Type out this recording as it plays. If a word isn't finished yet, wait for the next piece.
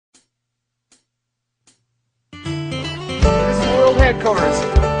headquarters,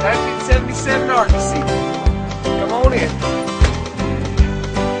 1977 Arkansas. Come on in.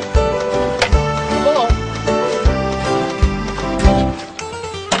 Come on.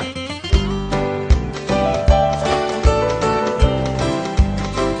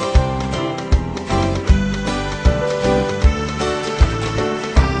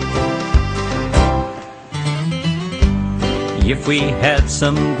 If we had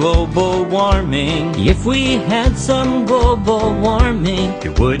some global warming, if we had some global warming,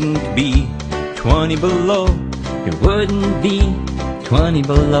 it wouldn't be 20 below, it wouldn't be 20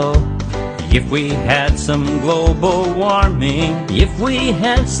 below. If we had some global warming, if we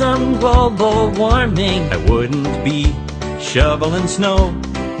had some global warming, I wouldn't be shoveling snow,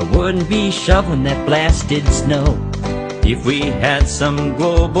 I wouldn't be shoveling that blasted snow. If we had some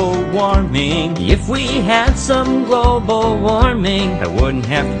global warming, if we had some global warming, I wouldn't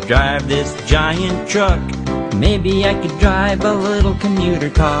have to drive this giant truck. Maybe I could drive a little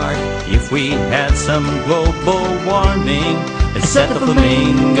commuter car. If we had some global warming, I'd set the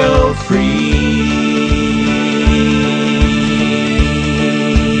flamingo free.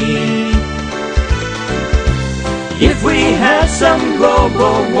 If we had some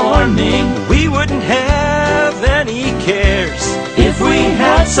global warming, we wouldn't have any cares. If we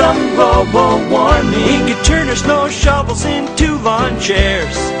had some global warming, we could turn our snow shovels into lawn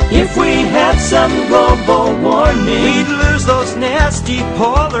chairs. If we had some global warming, we'd lose those nasty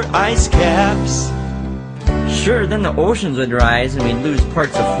polar ice caps. Sure, then the oceans would rise and we'd lose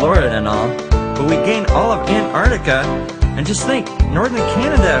parts of Florida and all, but we'd gain all of Antarctica, and just think, northern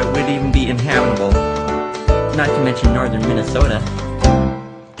Canada would even be inhabitable, not to mention northern Minnesota.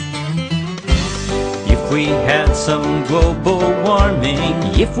 If we had some global warming,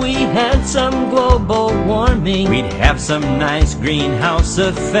 if we had some global warming, we'd have some nice greenhouse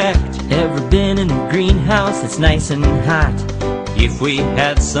effect. Ever been in a greenhouse that's nice and hot? If we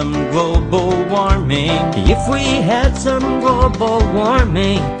had some global warming, if we had some global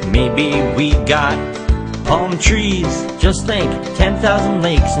warming, maybe we got palm trees. Just think, 10,000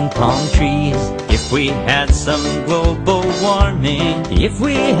 lakes and palm trees. If we had some global warming, if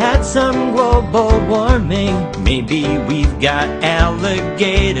we had some global warming, maybe we've got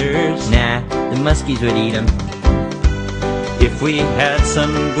alligators. Nah, the muskies would eat them. If we had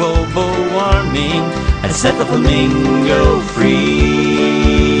some global warming, I'd set the flamingo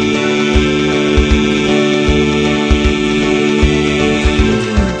free.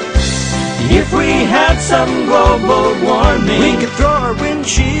 If we had some global warming, we could throw our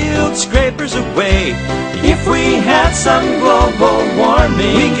windshield scrapers away. If we had some global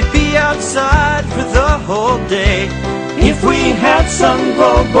warming, we could be outside for the whole day. If we had some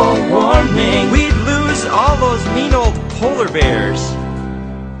global warming, we'd lose all those mean old polar bears.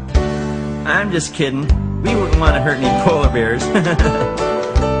 I'm just kidding. We wouldn't want to hurt any polar bears.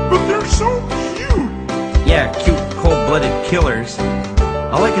 But they're so cute. Yeah, cute, cold-blooded killers.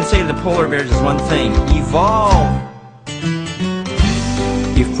 All I can say to the polar bears is one thing: evolve!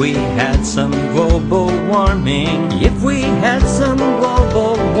 If we had some global warming, if we had some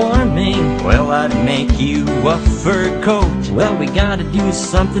global warming, well, I'd make you a fur coat. Well, we gotta do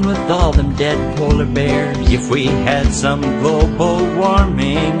something with all them dead polar bears. If we had some global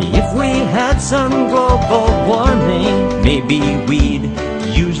warming, if we had some global warming, maybe we'd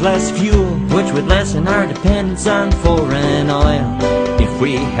use less fuel, which would lessen our dependence on foreign oil. If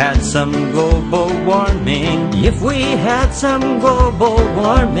we had some global warming, if we had some global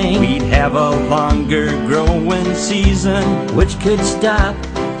warming, we'd have a longer growing season, which could stop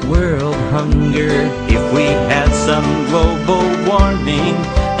world hunger. If we had some global warming,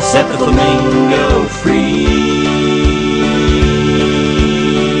 set the flamingo free.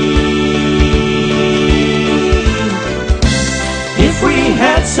 If we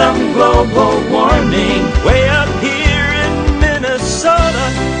had some global warming, way up here in Minnesota,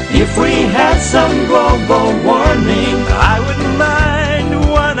 if we had some global warming, I wouldn't mind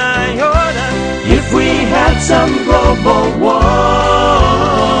one iota. If we had some global warming,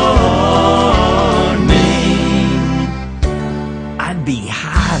 I'd be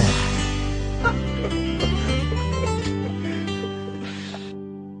hotter.